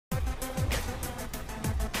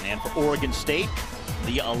And for Oregon State,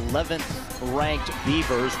 the 11th ranked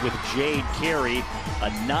Beavers with Jade Carey, a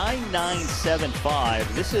 9.975.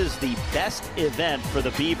 This is the best event for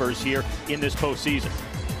the Beavers here in this postseason.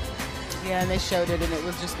 Yeah, and they showed it, and it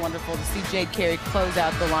was just wonderful to see Jade Carey close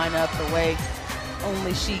out the lineup the way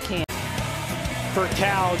only she can. For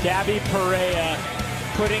Cal, Gabby Perea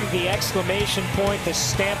putting the exclamation point, the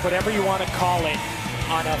stamp, whatever you want to call it,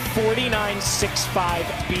 on a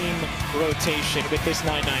 49.65 beam rotation with this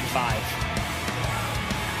 9.95.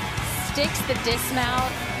 Sticks the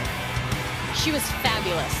dismount. She was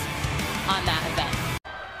fabulous on that event.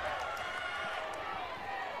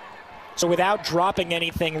 So without dropping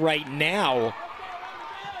anything right now,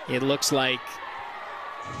 it looks like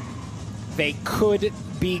they could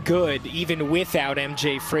be good even without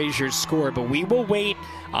MJ Frazier's score, but we will wait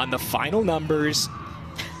on the final numbers,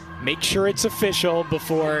 make sure it's official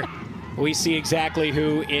before we see exactly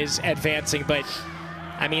who is advancing. But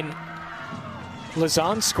I mean,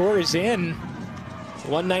 Lausanne's score is in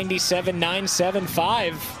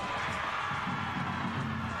 197.975.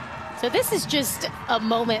 So this is just a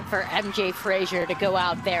moment for MJ Frazier to go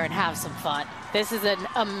out there and have some fun. This is an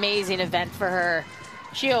amazing event for her.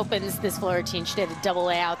 She opens this floor routine. She did a double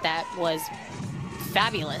layout that was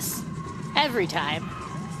fabulous every time.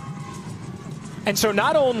 And so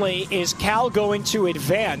not only is Cal going to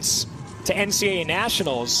advance to NCAA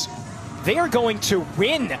Nationals, they are going to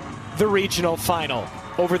win the regional final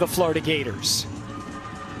over the Florida Gators.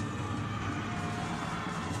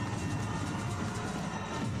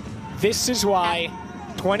 This is why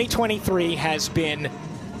 2023 has been,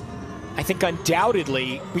 I think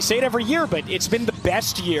undoubtedly, we say it every year, but it's been the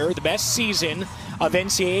best year, the best season of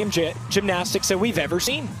NCAA gymnastics that we've ever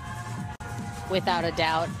seen. Without a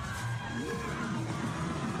doubt.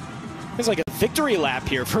 It's like a victory lap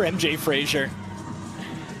here for MJ Frazier.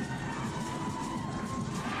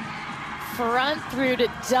 Front through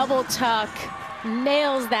to double tuck,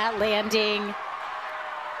 nails that landing.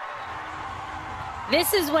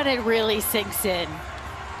 This is when it really sinks in.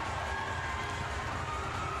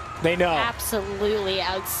 They know. Absolutely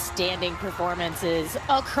outstanding performances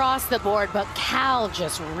across the board, but Cal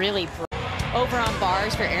just really over on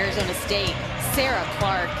bars for Arizona State. Sarah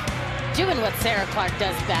Clark doing what Sarah Clark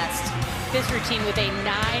does best. This routine with a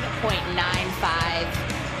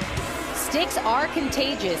 9.95. Sticks are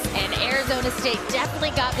contagious, and Arizona State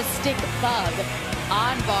definitely got the stick bug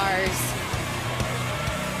on bars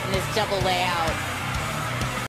in this double layout.